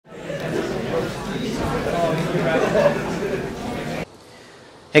Hey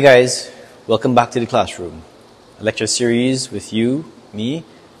guys, welcome back to the classroom. A lecture series with you, me,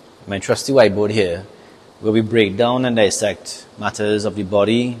 my trusty whiteboard here, where we break down and dissect matters of the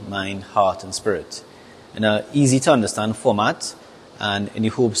body, mind, heart, and spirit in an easy to understand format and in the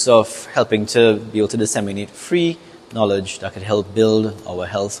hopes of helping to be able to disseminate free knowledge that could help build our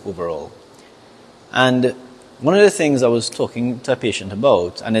health overall. And one of the things I was talking to a patient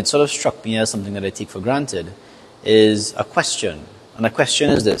about, and it sort of struck me as something that I take for granted, is a question. And the question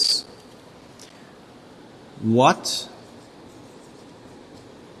is this: what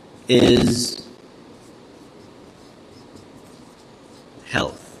is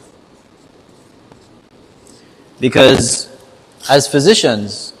health? Because as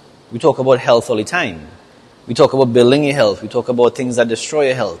physicians, we talk about health all the time. We talk about building your health. We talk about things that destroy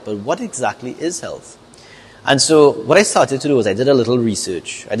your health. But what exactly is health? And so what I started to do was I did a little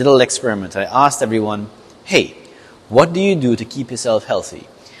research. I did a little experiment. I asked everyone, hey, what do you do to keep yourself healthy?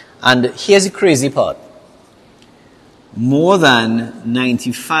 And here's the crazy part. More than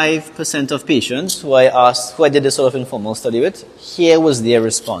 95% of patients who I did this sort of informal study with, here was their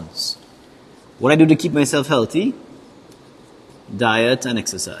response. What I do to keep myself healthy? Diet and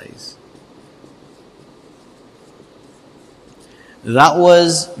exercise. That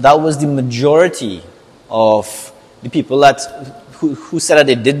was the majority of the people who said that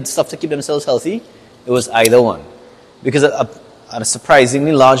they did stuff to keep themselves healthy. It was either one. Because a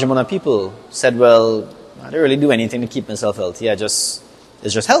surprisingly large amount of people said, well, I don't really do anything to keep myself healthy. It's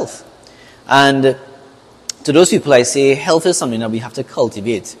just health. And to those people I say, health is something that we have to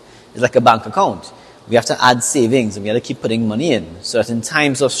cultivate. It's like a bank account. We have to add savings and we have to keep putting money in so that in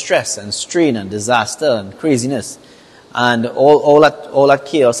times of stress and strain and disaster and craziness and all that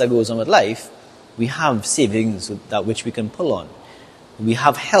chaos that goes on with life, we have savings that which we can pull on. We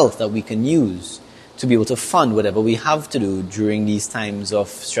have health that we can use to be able to fund whatever we have to do during these times of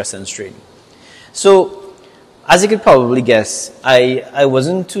stress and strain. So, as you could probably guess, I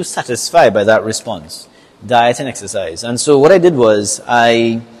wasn't too satisfied by that response, diet and exercise. And so what I did was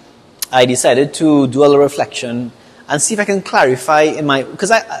I decided to do a little reflection and see if I can clarify because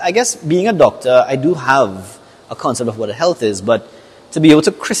I guess being a doctor, I do have a concept of what health is, but to be able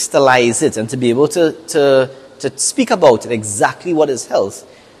to crystallize it and to be able to speak about it, exactly what is health,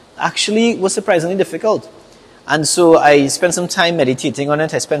 actually was surprisingly difficult. And so I spent some time meditating on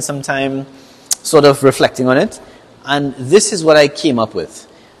it. I spent some time sort of reflecting on it. And this is what I came up with.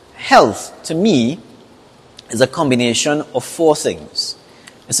 Health, to me, is a combination of four things.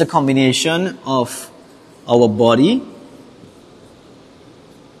 It's a combination of our body,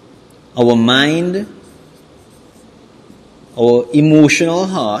 our mind, our emotional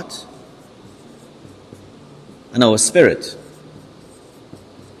heart, and our spirit.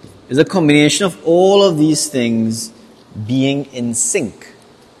 It's a combination of all of these things being in sync,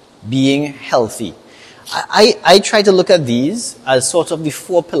 being healthy. I try to look at these as sort of the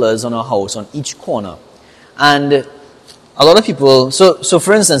four pillars on our house, on each corner. And a lot of people, so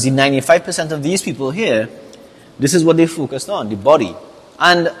for instance, the 95% of these people here, this is what they focused on, the body.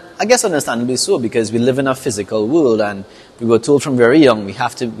 And I guess understandably so, because we live in a physical world and we were told from very young we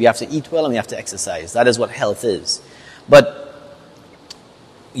have to eat well and we have to exercise. That is what health is. But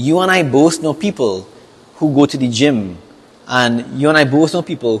you and I both know people who go to the gym, and you and I both know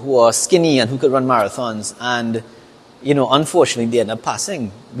people who are skinny and who could run marathons, and unfortunately they end up passing.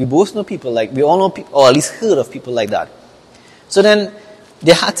 We both know people we all know people, or at least heard of people like that. So then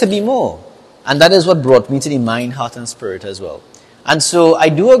there had to be more, and that is what brought me to the mind, heart, and spirit as well. And so I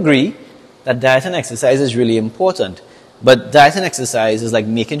do agree that diet and exercise is really important, but diet and exercise is like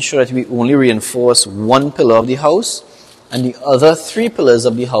making sure that we only reinforce one pillar of the house, and the other three pillars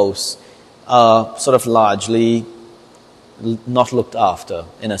of the house are sort of largely not looked after,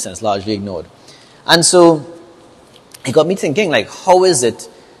 in a sense, largely ignored. And so it got me thinking, how is it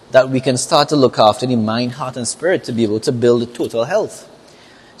that we can start to look after the mind, heart, and spirit to be able to build total health?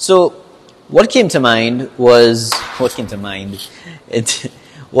 So what came to mind was, it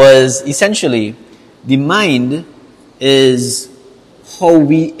was essentially, the mind is how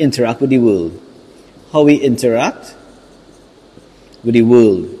we interact with the world. How we interact with the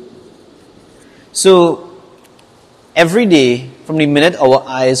world. So, every day, from the minute our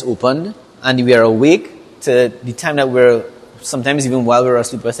eyes open and we are awake to the time that we're, sometimes even while we're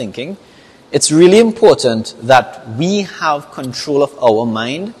asleep, we're thinking, it's really important that we have control of our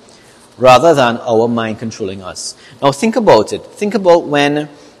mind rather than our mind controlling us. Now think about it. Think about when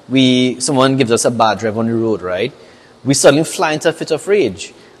someone gives us a bad drive on the road, right? We suddenly fly into a fit of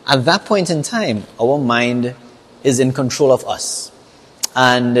rage. At that point in time, our mind is in control of us.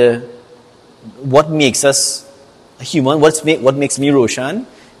 And what makes us human, what makes me Roshan,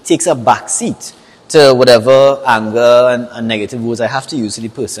 takes a back seat to whatever anger and negative words I have to use to the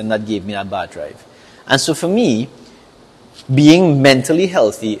person that gave me that bad drive. And so for me, being mentally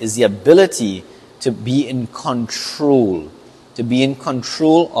healthy is the ability to be in control,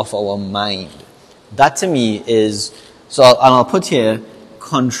 of our mind. That to me is, I'll put here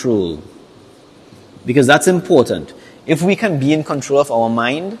control, because that's important. If we can be in control of our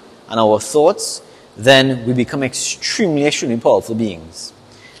mind and our thoughts, then we become extremely, extremely powerful beings.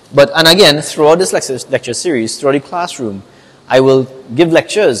 And again, throughout this lecture series, throughout the classroom, I will give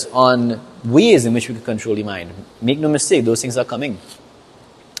lectures on ways in which we can control the mind. Make no mistake, those things are coming.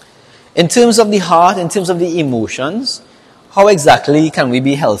 In terms of the heart, in terms of the emotions, how exactly can we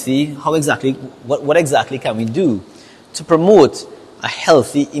be healthy? What exactly can we do to promote a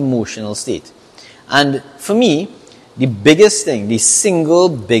healthy emotional state? And for me, the single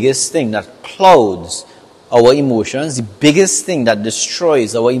biggest thing that clouds our emotions, the biggest thing that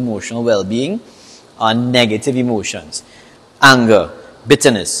destroys our emotional well-being are negative emotions. Anger,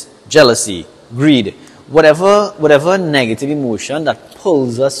 bitterness, jealousy, greed, whatever negative emotion that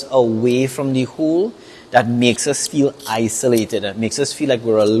pulls us away from the whole, that makes us feel isolated, that makes us feel like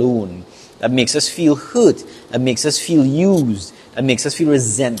we're alone, that makes us feel hurt, that makes us feel used, that makes us feel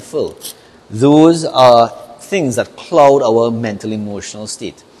resentful. Those are things that cloud our mental emotional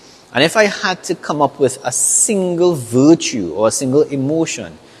state. And if I had to come up with a single virtue or a single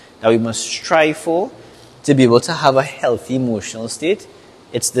emotion that we must strive for to be able to have a healthy emotional state,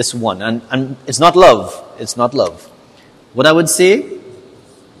 it's this one. And it's not love. It's not love. What I would say,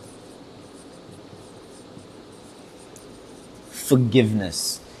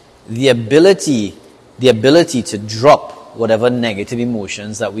 forgiveness. The ability to drop whatever negative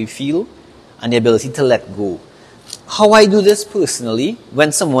emotions that we feel, and the ability to let go. How I do this personally,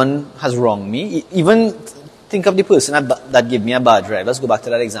 when someone has wronged me, even think of the person that gave me a bad drive. Let's go back to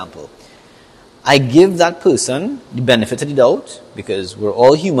that example. I give that person the benefit of the doubt, because we're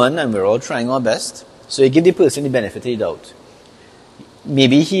all human and we're all trying our best. So I give the person the benefit of the doubt.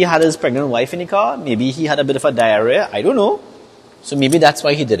 Maybe he had his pregnant wife in the car. Maybe he had a bit of a diarrhea. I don't know. So maybe that's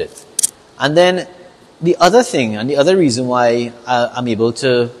why he did it. And then the other thing, and the other reason why I'm able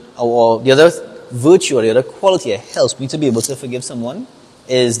to, or the other virtue or the other quality that helps me to be able to forgive someone,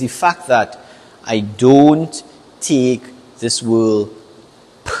 is the fact that I don't take this world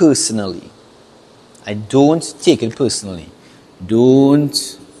personally. I don't take it personally. And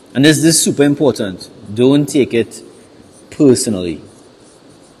this is super important. Don't take it personally.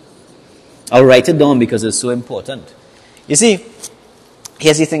 I'll write it down because it's so important. You see,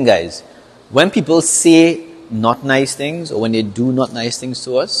 here's the thing, guys. When people say not nice things, or when they do not nice things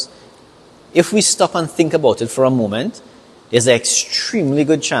to us, if we stop and think about it for a moment, there's an extremely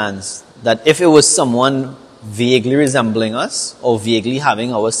good chance that if it was someone vaguely resembling us, or vaguely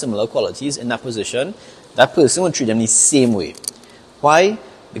having our similar qualities in that position, that person would treat them the same way. Why?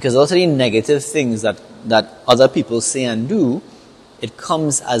 Because a lot of the negative things that other people say and do, it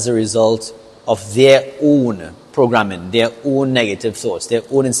comes as a result of their own programming, their own negative thoughts, their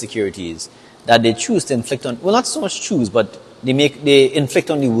own insecurities, that they choose to inflict on, well, not so much choose, but they inflict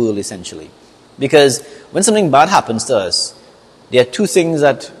on the world, essentially. Because when something bad happens to us, there are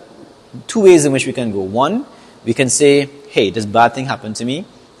two ways in which we can go. One, we can say, hey, this bad thing happened to me,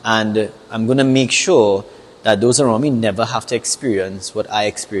 and I'm going to make sure that those around me never have to experience what I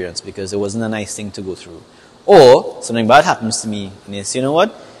experienced, because it wasn't a nice thing to go through. Or something bad happens to me, and they say, you know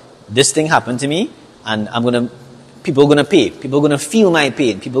what, this thing happened to me, and people are going to pay. People are going to feel my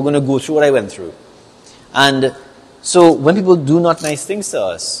pain. People are going to go through what I went through. And so when people do not nice things to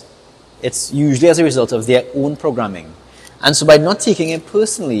us, it's usually as a result of their own programming. And so by not taking it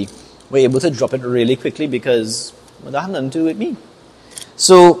personally, we're able to drop it really quickly, because that had nothing to do with me.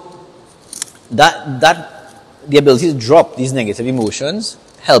 So the ability to drop these negative emotions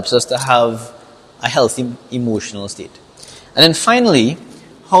helps us to have a healthy emotional state. And then finally,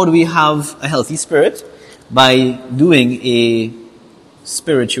 how do we have a healthy spirit? By doing a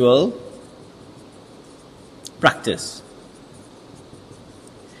spiritual practice.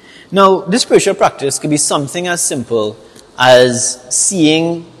 Now, this spiritual practice could be something as simple as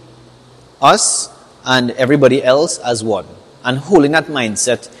seeing us and everybody else as one, and holding that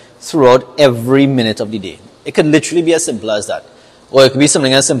mindset throughout every minute of the day. It could literally be as simple as that. Or it could be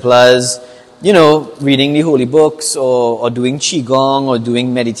something as simple as, reading the holy books, or doing qigong, or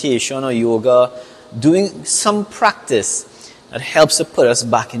doing meditation or yoga, doing some practice that helps to put us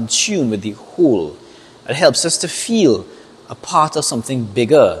back in tune with the whole. It helps us to feel a part of something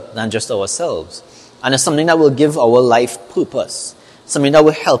bigger than just ourselves. And it's something that will give our life purpose. something that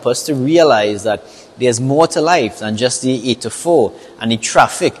will help us to realize that there's more to life than just the 8 to 4 and the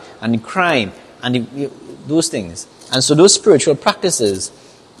traffic and the crime and those things. And so those spiritual practices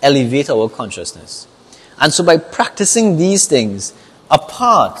elevate our consciousness. And so by practicing these things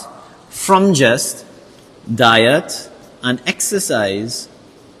apart from just diet and exercise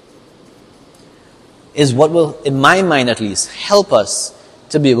is what will, in my mind at least, help us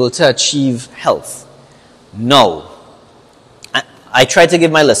to be able to achieve health. Now, I try to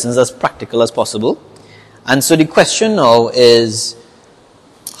give my lessons as practical as possible. And so the question now is,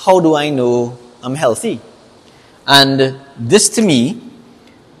 how do I know I'm healthy? And this to me,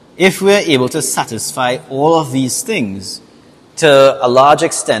 if we're able to satisfy all of these things to a large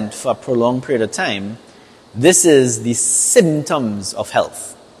extent for a prolonged period of time, this is the symptoms of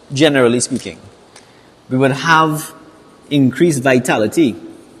health, generally speaking. We would have increased vitality.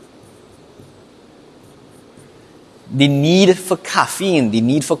 The need for caffeine, the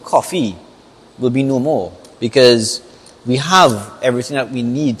need for coffee will be no more because we have everything that we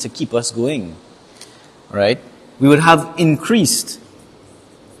need to keep us going, right? We would have increased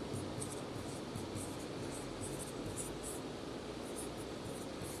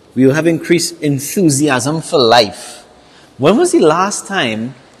enthusiasm for life. When was the last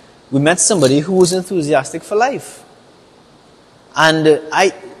time we met somebody who was enthusiastic for life? And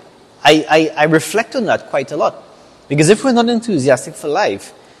I reflect on that quite a lot. Because if we're not enthusiastic for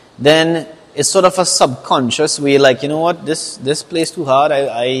life, then it's sort of a subconscious way, like, you know what, this plays too hard,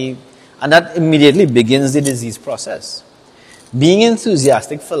 and that immediately begins the disease process. Being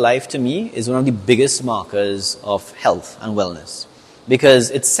enthusiastic for life, to me, is one of the biggest markers of health and wellness. Because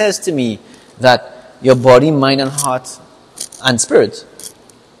it says to me that your body, mind, and heart and spirit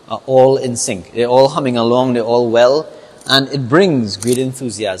are all in sync. They're all humming along, they're all well, and it brings great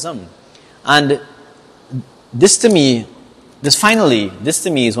enthusiasm. And this to me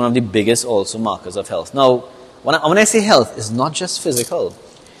is one of the biggest also markers of health. Now, when I say health, it's not just physical,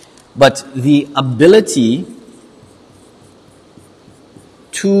 but the ability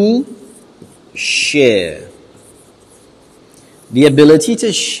to share. The ability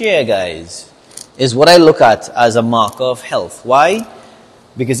to share, guys, is what I look at as a marker of health. Why?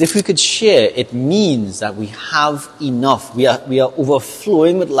 Because if we could share, it means that we have enough. We are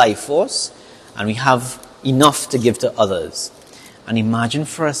overflowing with life force, and we have enough to give to others. And imagine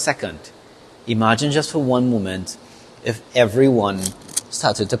for a second, imagine just for one moment, if everyone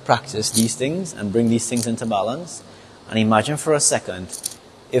started to practice these things and bring these things into balance. And imagine for a second,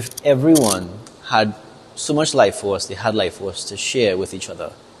 if everyone had so much life force, they had life force to share with each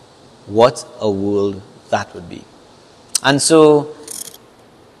other. What a world that would be. And so,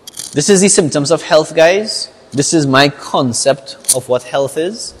 this is the symptoms of health, guys. This is my concept of what health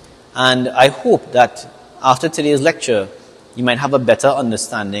is. And I hope that after today's lecture, you might have a better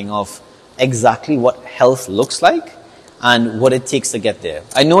understanding of exactly what health looks like and what it takes to get there.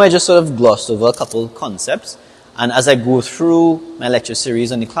 I know I just sort of glossed over a couple concepts, and as I go through my lecture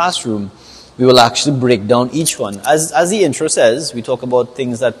series in the classroom, we will actually break down each one. As the intro says, we talk about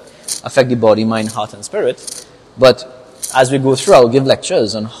things that affect the body, mind, heart, and spirit. But as we go through, I'll give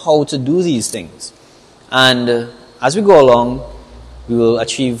lectures on how to do these things. And as we go along, we will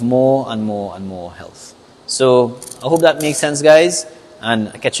achieve more and more and more health. So I hope that makes sense, guys, and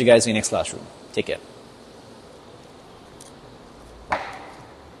I'll catch you guys in the next classroom. Take care.